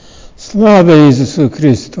Slava Isusu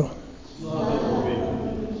Christu.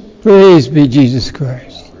 Praise be Jesus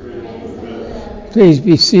Christ. Please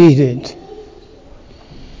be seated.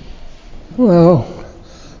 Well,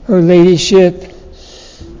 Her Ladyship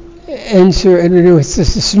and Sir Edward were with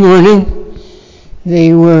us this morning.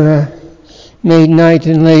 They were made knight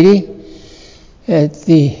and lady at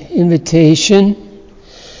the invitation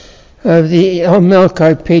of the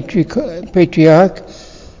Melkart Patriarch,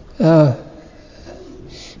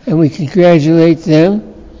 and we congratulate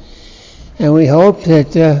them. And we hope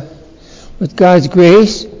that with God's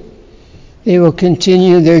grace, they will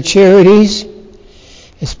continue their charities,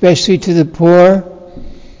 especially to the poor,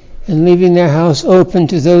 and leaving their house open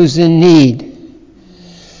to those in need.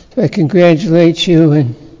 So I congratulate you,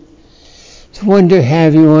 and it's wonderful to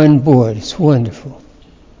have you on board. It's wonderful.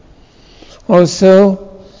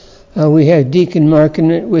 Also, we have Deacon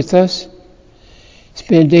Markin with us. It's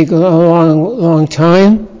been a long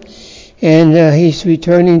time, and he's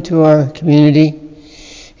returning to our community.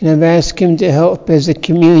 And I've asked him to help as a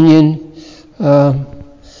communion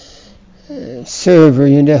server,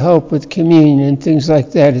 to help with communion and things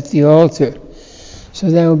like that at the altar. So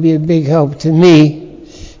that will be a big help to me.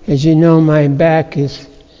 As you know, my back is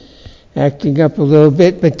acting up a little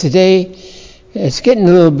bit, but today it's getting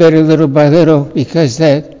a little better little by little because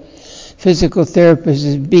that physical therapist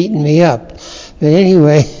is beating me up. But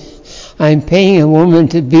anyway, I'm paying a woman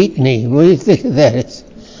to beat me. What do you think of that? It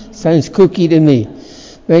sounds kooky to me.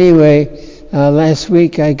 But anyway, last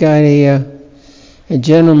week I got a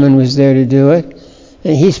gentleman was there to do it,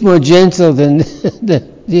 and he's more gentle than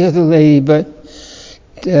the other lady. But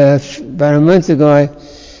about a month ago,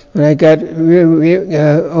 when I got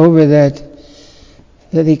over that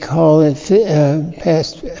they call it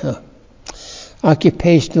past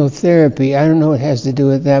occupational therapy. I don't know what it has to do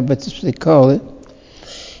with that, but that's what they call it.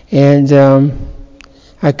 And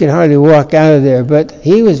I could hardly walk out of there, but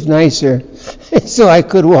he was nicer, so I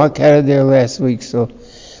could walk out of there last week. So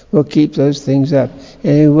we'll keep those things up.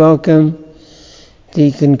 And we welcome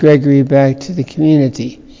Deacon Gregory back to the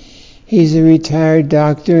community. He's a retired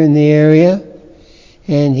doctor in the area,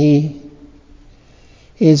 and he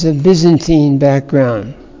is a Byzantine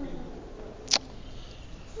background.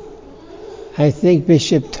 I think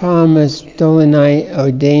Bishop Thomas Dolonai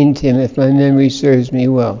ordained him, if my memory serves me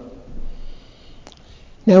well.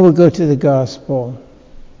 Now we'll go to the Gospel.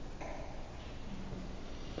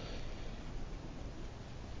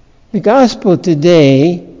 The Gospel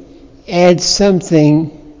today adds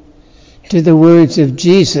something to the words of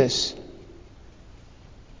Jesus.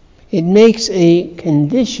 It makes a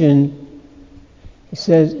condition. It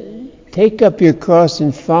says, take up your cross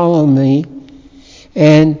and follow me,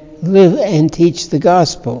 and live and teach the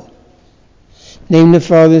gospel. Name the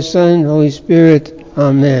Father, Son, Holy Spirit.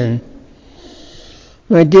 Amen.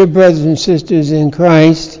 My dear brothers and sisters in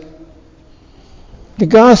Christ, the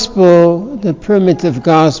gospel, the primitive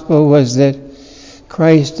gospel, was that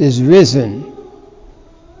Christ is risen.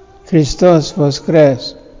 Christos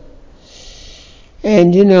voskres.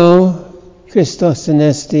 And Christos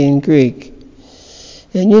anesti in Greek.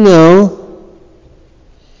 And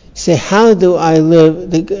say, how do I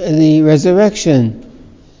live the resurrection?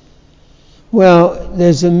 Well,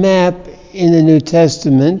 there's a map in the New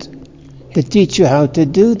Testament to teach you how to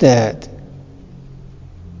do that.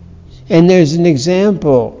 And there's an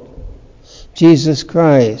example, Jesus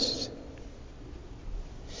Christ.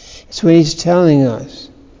 It's what he's telling us.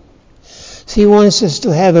 So he wants us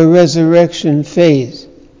to have a resurrection faith.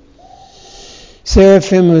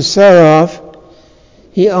 Seraphim of Sarov,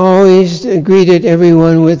 he always greeted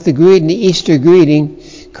everyone with the Easter greeting,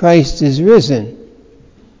 Christ is risen.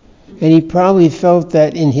 And he probably felt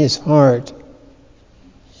that in his heart.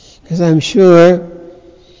 Because I'm sure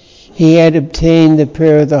he had obtained the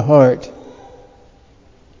prayer of the heart.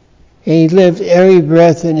 And he lived every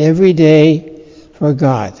breath and every day for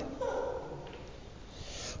God.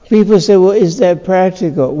 People say, well, is that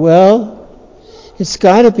practical? Well, it's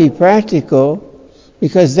got to be practical,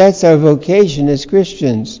 because that's our vocation as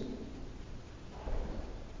Christians.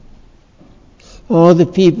 All the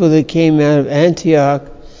people that came out of Antioch,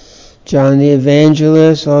 John the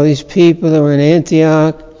Evangelist, all these people that were in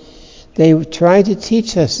Antioch, they tried to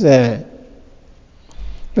teach us that.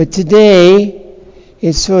 But today,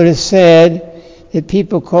 it's sort of sad that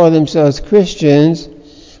people call themselves Christians,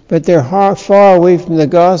 but they're far away from the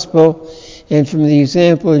gospel and from the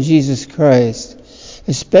example of Jesus Christ,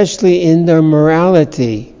 especially in their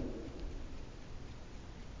morality.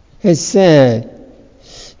 It's sad.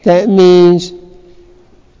 That means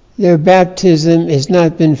their baptism has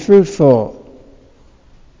not been fruitful.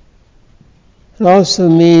 It also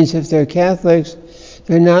means, if they're Catholics,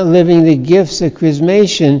 they're not living the gifts of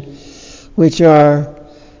chrismation, which are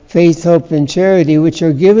faith, hope, and charity, which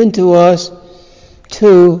are given to us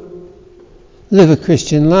to live a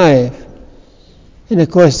Christian life. And of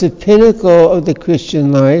course, the pinnacle of the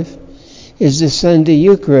Christian life is the Sunday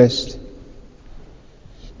Eucharist.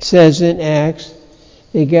 It says in Acts,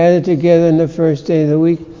 they gathered together on the first day of the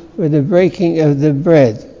week for the breaking of the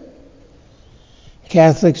bread.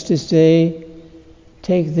 Catholics today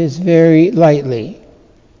take this very lightly.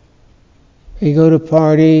 They go to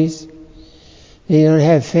parties. They don't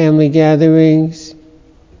have family gatherings.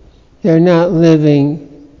 They're not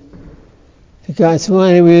living the gospel.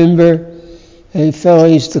 I remember a fellow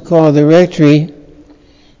used to call the rectory,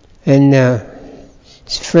 and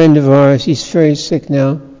he's a friend of ours. He's very sick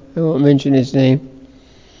now. I won't mention his name.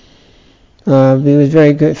 He was a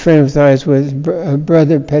very good friend of ours with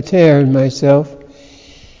Brother Pater and myself.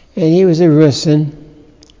 And he was a Russin.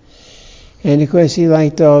 And of course he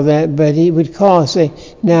liked all that, but he would call and say,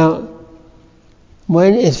 now,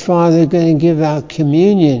 when is Father going to give out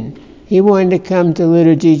communion? He wanted to come to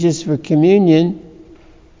liturgy just for communion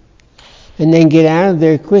and then get out of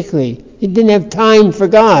there quickly. He didn't have time for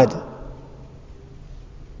God.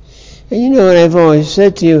 And you know what I've always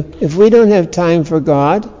said to you, if we don't have time for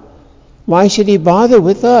God, why should he bother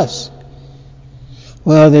with us?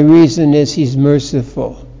 Well, the reason is he's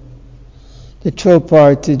merciful. The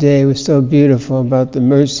Tropart today was so beautiful about the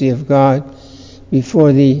mercy of God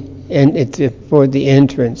before the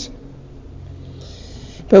entrance.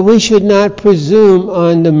 But we should not presume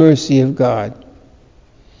on the mercy of God.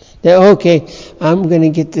 That, okay, I'm going to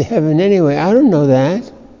get to heaven anyway. I don't know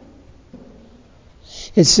that.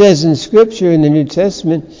 It says in Scripture in the New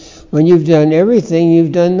Testament, when you've done everything,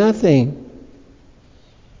 you've done nothing.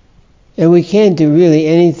 And we can't do really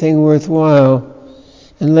anything worthwhile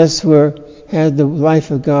unless we have the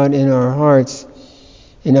life of God in our hearts,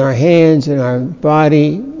 in our hands, in our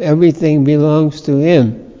body. Everything belongs to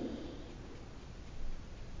Him.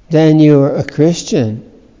 Then you are a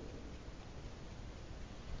Christian.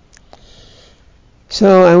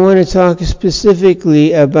 So I want to talk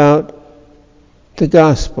specifically about the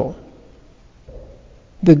gospel.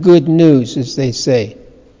 The good news, as they say.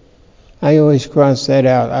 I always cross that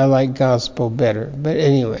out. I like gospel better. But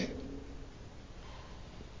anyway.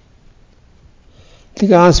 The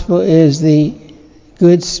gospel is the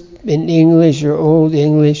good, in English or Old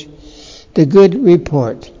English, the good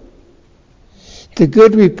report. The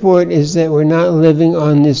good report is that we're not living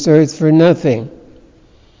on this earth for nothing.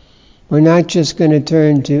 We're not just going to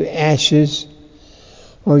turn to ashes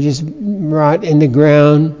or just rot in the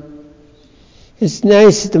ground. It's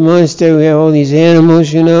nice at the monastery we have all these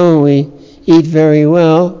animals, and we eat very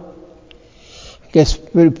well. I guess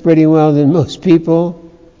pretty well than most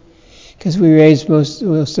people, because we raise most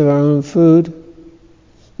of our own food.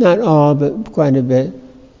 Not all, but quite a bit.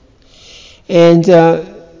 And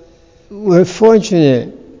we're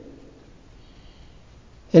fortunate.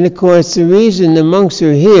 And of course, the reason the monks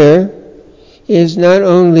are here is not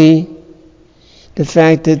only the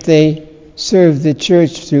fact that they serve the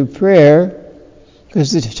church through prayer,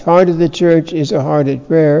 because the heart of the church is a heart at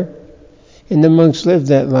prayer, and the monks live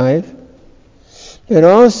that life, but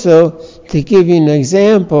also to give you an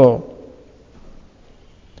example.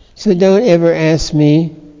 So don't ever ask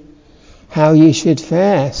me how you should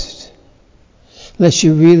fast, unless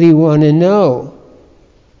you really want to know.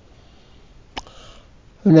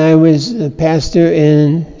 When I was a pastor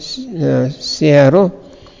in Seattle,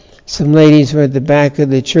 some ladies were at the back of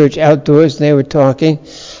the church outdoors, and they were talking.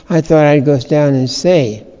 I thought I'd go down and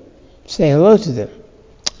say hello to them.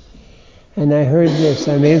 And I heard this.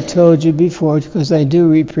 I may have told you before, because I do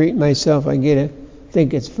repeat myself. I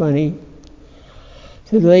think it's funny.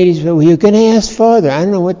 So the ladies said, well, you're going to ask Father. I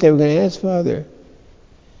don't know what they were going to ask Father.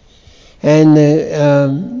 And the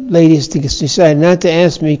ladies decided not to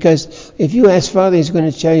ask me, because if you ask Father, he's going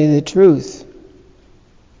to tell you the truth.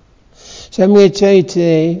 So I'm going to tell you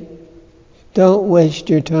today, don't waste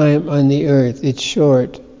your time on the earth. It's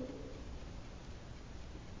short.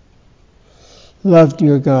 Love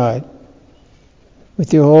your God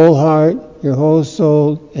with your whole heart, your whole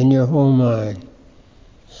soul, and your whole mind.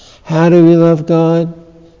 How do we love God?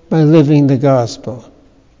 By living the gospel.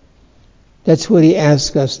 That's what he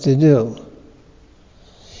asks us to do.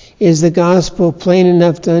 Is the gospel plain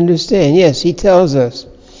enough to understand? Yes, he tells us,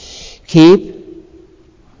 keep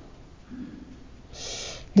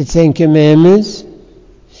the Ten Commandments,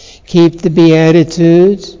 keep the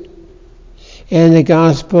Beatitudes, and the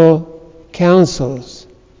gospel counsels,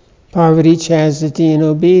 poverty, chastity, and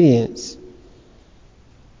obedience.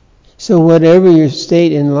 So whatever your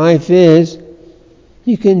state in life is,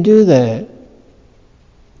 you can do that.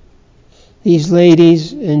 these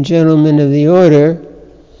ladies and gentlemen of the order,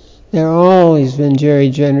 they're always been very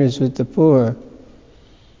generous with the poor.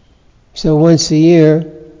 So once a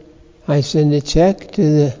year, I send a check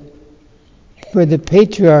for the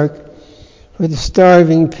patriarch for the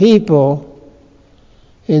starving people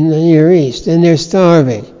in the Near East, and they're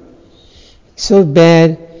starving. So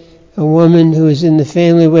bad, a woman who is in the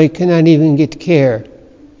family way cannot even get care.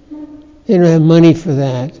 They don't have money for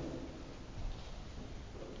that.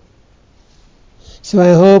 So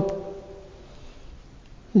I hope,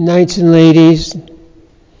 knights and ladies,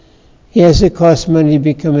 yes, it costs money to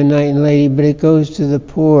become a knight and lady, but it goes to the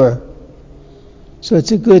poor. So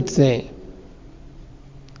it's a good thing.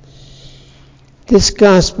 This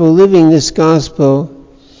gospel, living this gospel,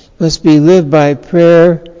 must be lived by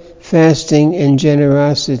prayer, fasting, and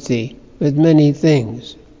generosity, with many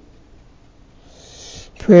things.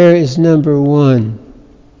 Prayer is number one.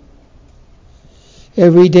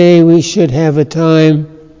 Every day we should have a time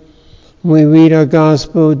when we read our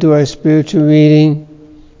gospel, do our spiritual reading,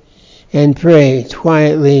 and pray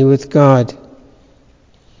quietly with God.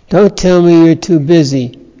 Don't tell me you're too busy.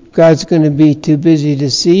 God's going to be too busy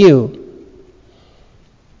to see you.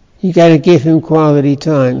 You got to give him quality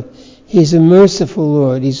time. He's a merciful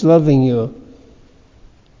Lord. He's loving you.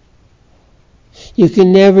 You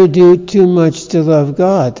can never do too much to love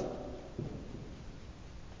God.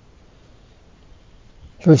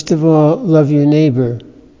 First of all, love your neighbor.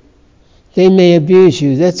 They may abuse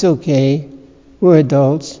you. That's okay. We're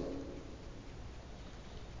adults.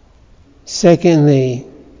 Secondly,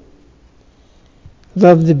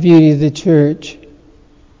 love the beauty of the church,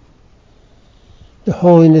 the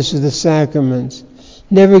holiness of the sacraments.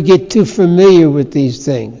 Never get too familiar with these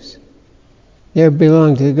things. They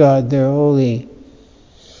belong to God. They're holy.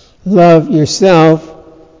 Love yourself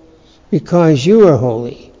because you are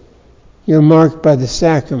holy. You're marked by the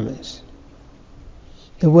sacraments.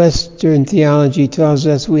 The Western theology tells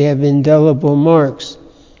us we have indelible marks.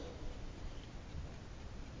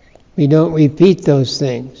 We don't repeat those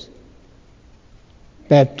things.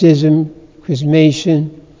 Baptism,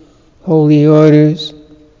 chrismation, holy orders.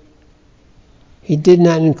 He did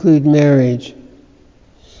not include marriage.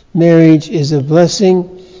 Marriage is a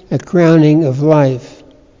blessing, a crowning of life,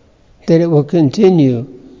 that it will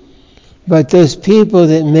continue. But those people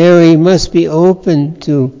that marry must be open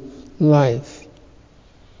to life.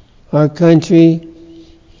 Our country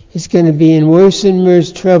is going to be in worse and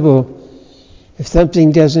worse trouble if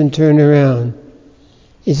something doesn't turn around.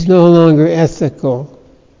 It's no longer ethical.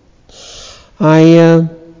 I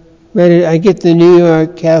read it. I get the New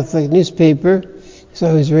York Catholic newspaper because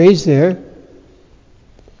I was raised there,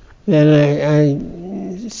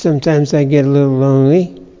 and I sometimes I get a little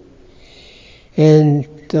lonely. And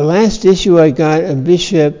the last issue I got, a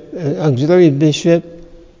bishop, auxiliary bishop,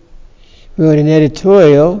 wrote an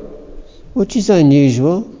editorial, which is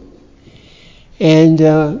unusual. And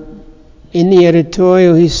in the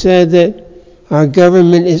editorial, he said that our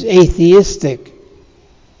government is atheistic.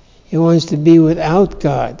 It wants to be without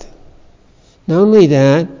God. Not only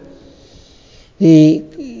that,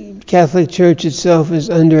 the Catholic Church itself is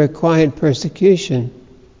under a quiet persecution.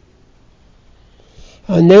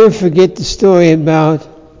 I'll never forget the story about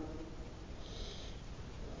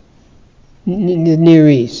the Near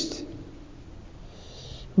East.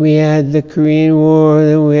 We had the Korean War,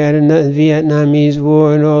 then we had a Vietnamese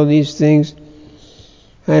War and all these things.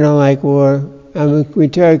 I don't like war. I'm a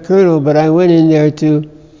retired colonel, but I went in there to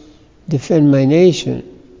defend my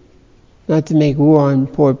nation, not to make war on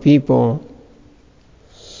poor people.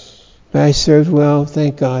 But I served well,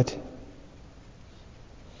 thank God.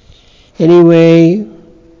 Anyway,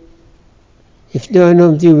 I don't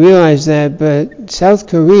know if you realize that, but South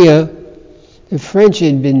Korea, the French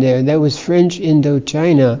had been there. That was French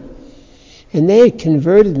Indochina. And they had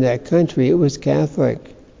converted that country. It was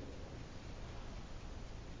Catholic.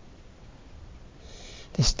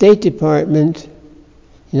 The State Department,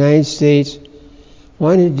 United States,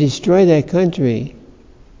 wanted to destroy that country.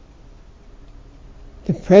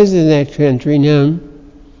 The president of that country now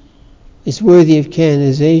is worthy of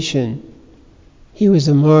canonization. He was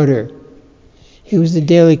a martyr. He was a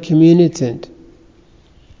daily communicant.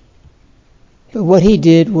 But what he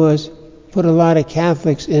did was put a lot of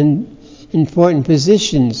Catholics in important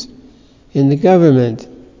positions in the government.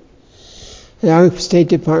 And our State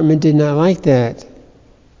Department did not like that.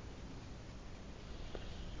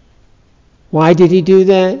 Why did he do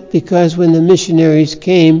that? Because when the missionaries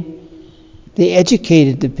came, they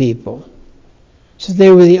educated the people. So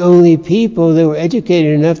they were the only people that were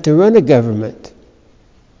educated enough to run a government.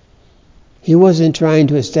 He wasn't trying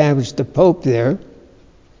to establish the Pope there.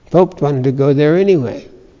 The Pope wanted to go there anyway.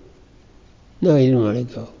 No, he didn't want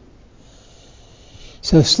to go.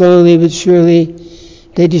 So slowly but surely,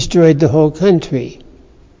 they destroyed the whole country.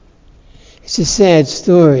 It's a sad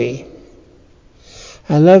story.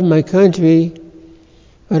 I love my country,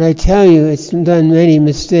 but I tell you, it's done many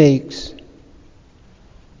mistakes.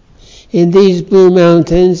 In these Blue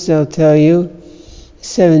Mountains, they'll tell you,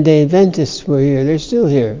 Seventh-day Adventists were here. They're still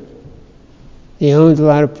here. They owned a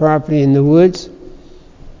lot of property in the woods,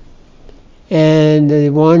 and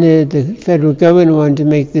the federal government wanted to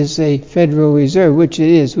make this a federal reserve, which it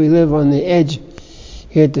is. We live on the edge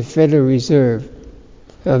here at the Federal Reserve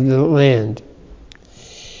of the land.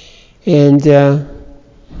 And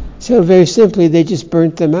so very simply, they just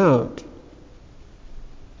burnt them out.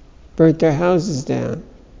 Burnt their houses down.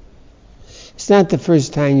 It's not the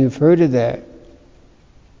first time you've heard of that.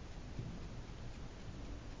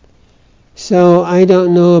 So I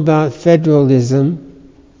don't know about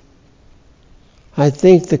federalism. I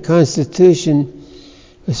think the Constitution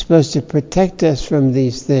was supposed to protect us from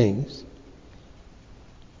these things.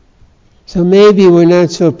 So maybe we're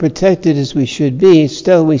not so protected as we should be. We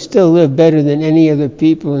still live better than any other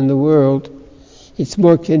people in the world. It's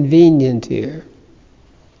more convenient here.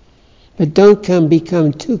 But don't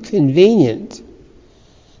become too convenient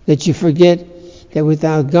that you forget that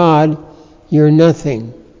without God, you're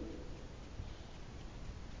nothing.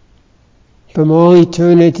 From all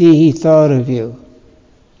eternity, He thought of you.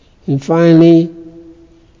 And finally,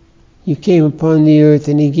 you came upon the earth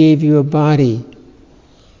and He gave you a body.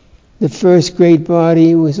 The first great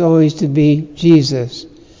body was always to be Jesus,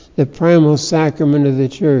 the primal sacrament of the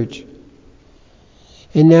church.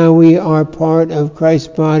 And now we are part of Christ's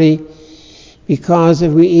body because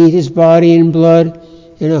we eat His body and blood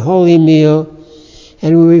in a holy meal,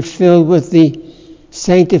 and we're filled with the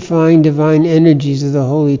sanctifying divine energies of the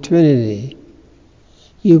Holy Trinity.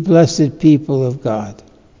 You blessed people of God.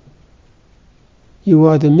 You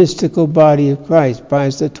are the mystical body of Christ.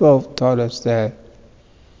 Pius XII taught us that.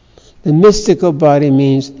 The mystical body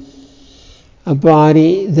means a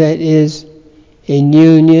body that is in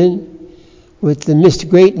union with the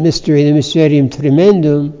great mystery, the Mysterium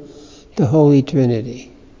Tremendum, the Holy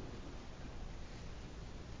Trinity.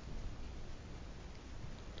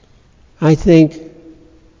 I think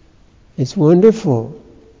it's wonderful.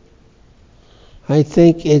 I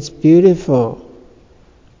think it's beautiful.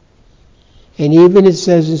 And even it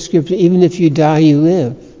says in Scripture, even if you die, you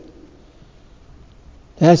live.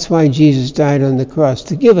 That's why Jesus died on the cross,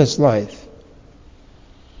 to give us life.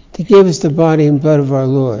 To give us the body and blood of our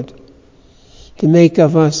Lord. To make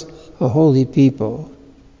of us a holy people.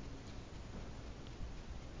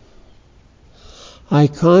 I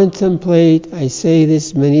contemplate, I say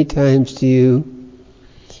this many times to you,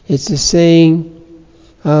 it's a saying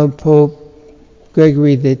of Pope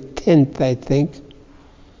Gregory X, I think.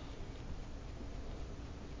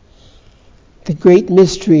 The great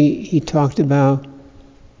mystery he talked about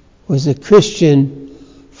was a Christian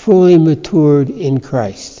fully matured in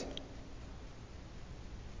Christ.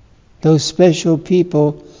 Those special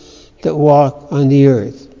people that walk on the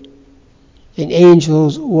earth. And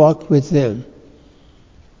angels walk with them.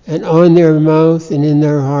 And on their mouth and in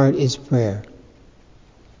their heart is prayer.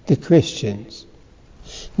 The Christians.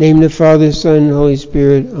 In the name of the Father, Son, and Holy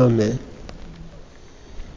Spirit. Amen.